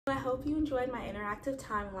I hope you enjoyed my interactive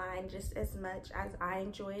timeline just as much as I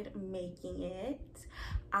enjoyed making it.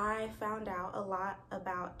 I found out a lot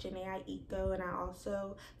about Jhené Aiko, and I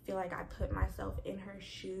also feel like I put myself in her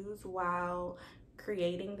shoes while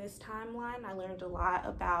creating this timeline. I learned a lot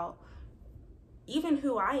about even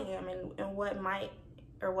who I am and what might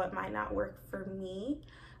or what might not work for me.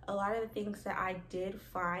 A lot of the things that I did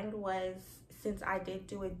find was, since I did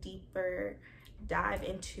do a deeper dive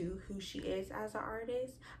into who she is as an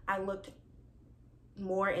artist, I looked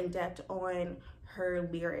more in depth on her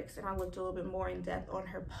lyrics, and I looked a little bit more in depth on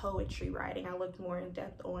her poetry writing. I looked more in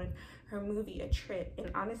depth on her movie A Trip, and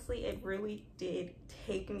honestly it really did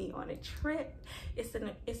take me on a trip. It's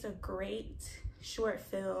a great short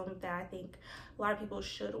film that I think a lot of people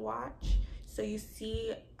should watch. So you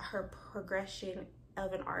see her progression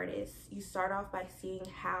of an artist. You start off by seeing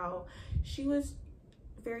how she was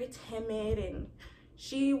very timid and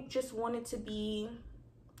she just wanted to be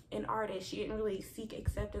an artist. She didn't really seek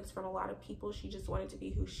acceptance from a lot of people. She just wanted to be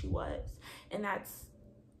who she was, and that's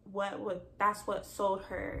what sold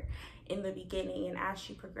her in the beginning. And as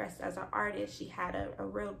she progressed as an artist, she had a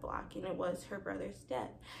roadblock, and it was her brother's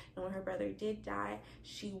death. And when her brother did die,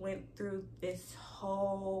 she went through this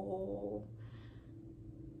whole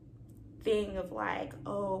thing of like,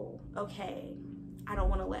 oh, okay, I don't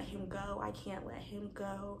want to let him go. I can't let him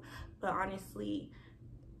go. But honestly,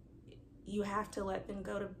 you have to let them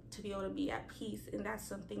go to be able to be at peace. And that's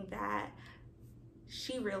something that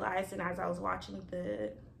she realized. And as I was watching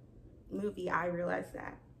the movie, I realized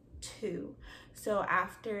that too. So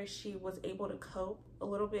after she was able to cope a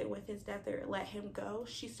little bit with his death or let him go,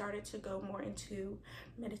 she started to go more into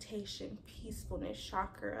meditation, peacefulness,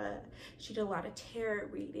 chakra. She did a lot of tarot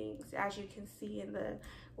readings. As you can see in the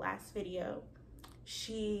last video,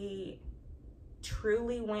 she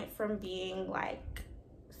truly went from being like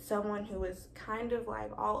someone who was kind of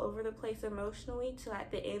like all over the place emotionally to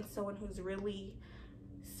at the end someone who's really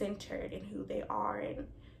centered in who they are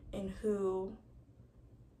and who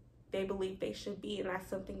they believe they should be. And that's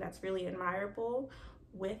something that's really admirable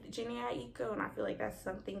with Jhené Aiko, and I feel like that's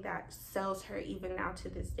something that sells her even now to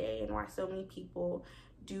this day, and why so many people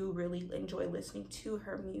do really enjoy listening to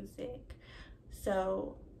her music.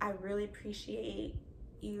 So I really appreciate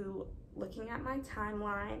you looking at my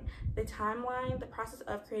timeline. The process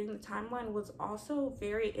of creating the timeline was also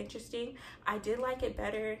very interesting. I did like it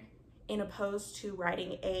better in opposed to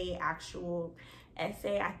writing a actual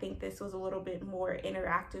essay. I think this was a little bit more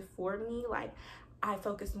interactive for me. Like, I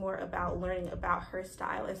focused more about learning about her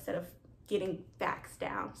style instead of getting facts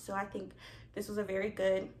down. So I think this was a very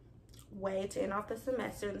good way to end off the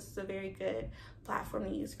semester. This is a very good platform to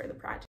use for the project.